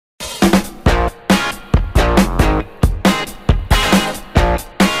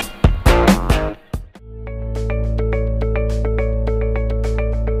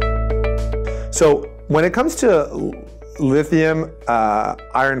So when it comes to lithium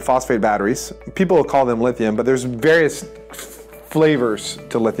iron phosphate batteries, people will call them lithium, but there's various flavors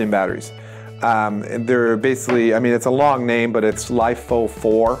to lithium batteries. They're basically, I mean, it's a long name, but it's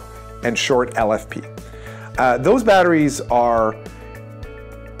LiFePO4 and short LFP. Those batteries are,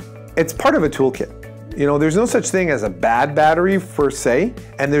 it's part of a toolkit. You know, there's no such thing as a bad battery per se,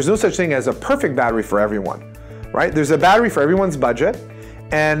 and there's no such thing as a perfect battery for everyone, right? There's a battery for everyone's budget,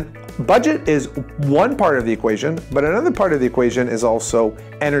 and budget is one part of the equation, but another part of the equation is also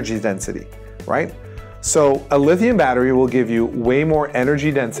energy density, right? So a lithium battery will give you way more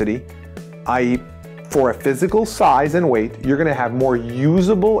energy density, i.e. for a physical size and weight, you're gonna have more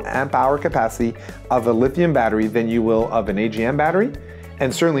usable amp hour capacity of a lithium battery than you will of an AGM battery,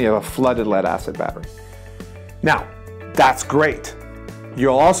 and certainly of a flooded lead acid battery. Now, that's great.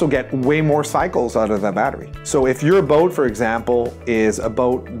 You'll also get way more cycles out of that battery. So if your boat, for example, is a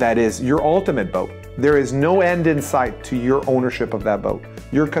boat that is your ultimate boat, there is no end in sight to your ownership of that boat.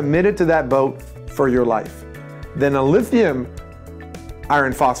 You're committed to that boat for your life. Then a lithium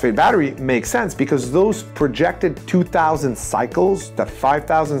iron phosphate battery makes sense because those projected 2,000 cycles to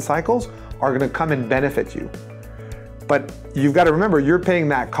 5,000 cycles are gonna come and benefit you. But you've got to remember, you're paying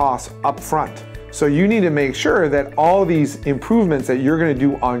that cost up front. So you need to make sure that all these improvements that you're gonna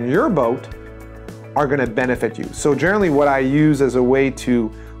do on your boat are gonna benefit you. So generally what I use as a way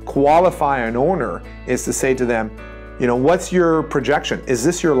to qualify an owner is to say to them, you know, what's your projection? Is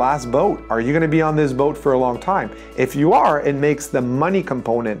this your last boat? Are you gonna be on this boat for a long time? If you are, it makes the money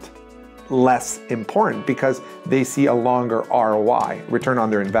component less important because they see a longer ROI, return on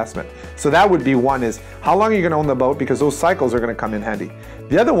their investment. So that would be one, is how long are you gonna own the boat, because those cycles are gonna come in handy.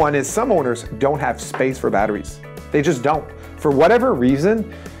 The other one is some owners don't have space for batteries. They just don't. For whatever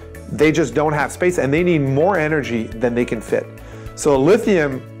reason, they just don't have space and they need more energy than they can fit. So a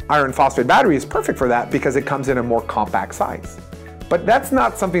lithium iron phosphate battery is perfect for that because it comes in a more compact size. But that's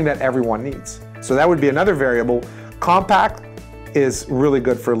not something that everyone needs. So that would be another variable. Compact is really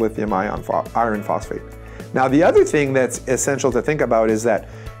good for lithium iron phosphate. Now the other thing that's essential to think about is that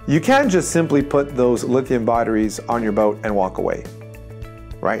you can't just simply put those lithium batteries on your boat and walk away,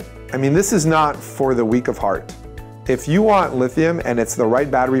 right? I mean, this is not for the weak of heart. If you want lithium and it's the right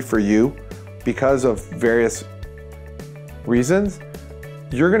battery for you because of various reasons,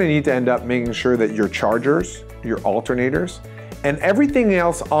 you're gonna need to end up making sure that your chargers, your alternators, and everything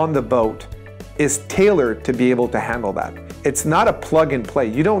else on the boat is tailored to be able to handle that. It's not a plug and play.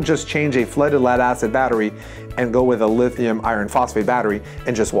 You don't just change a flooded lead acid battery and go with a lithium iron phosphate battery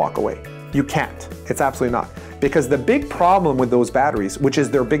and just walk away. You can't. It's absolutely not. Because the big problem with those batteries, which is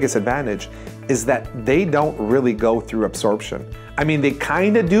their biggest advantage, is that they don't really go through absorption. I mean, they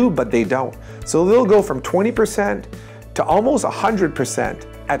kind of do, but they don't. So they'll go from 20% to almost 100%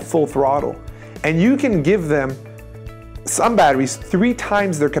 at full throttle. And you can give them some batteries 3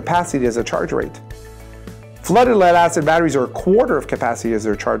 times their capacity as a charge rate. Flooded lead acid batteries are 1/4 of capacity as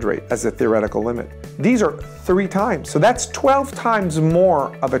their charge rate as a theoretical limit. These are 3 times. So that's 12 times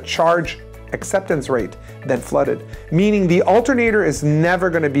more of a charge acceptance rate than flooded, meaning the alternator is never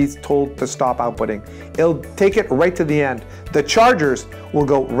going to be told to stop outputting. It'll take it right to the end. The chargers will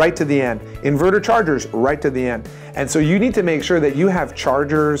go right to the end. Inverter chargers right to the end. And so you need to make sure that you have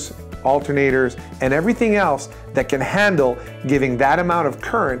chargers, alternators, and everything else that can handle giving that amount of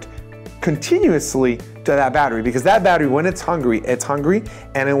current continuously to that battery, because that battery, when it's hungry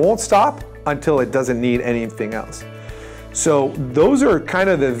and it won't stop until it doesn't need anything else. So those are kind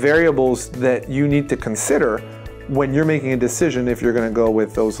of the variables that you need to consider when you're making a decision if you're going to go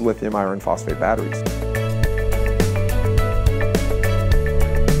with those lithium iron phosphate batteries.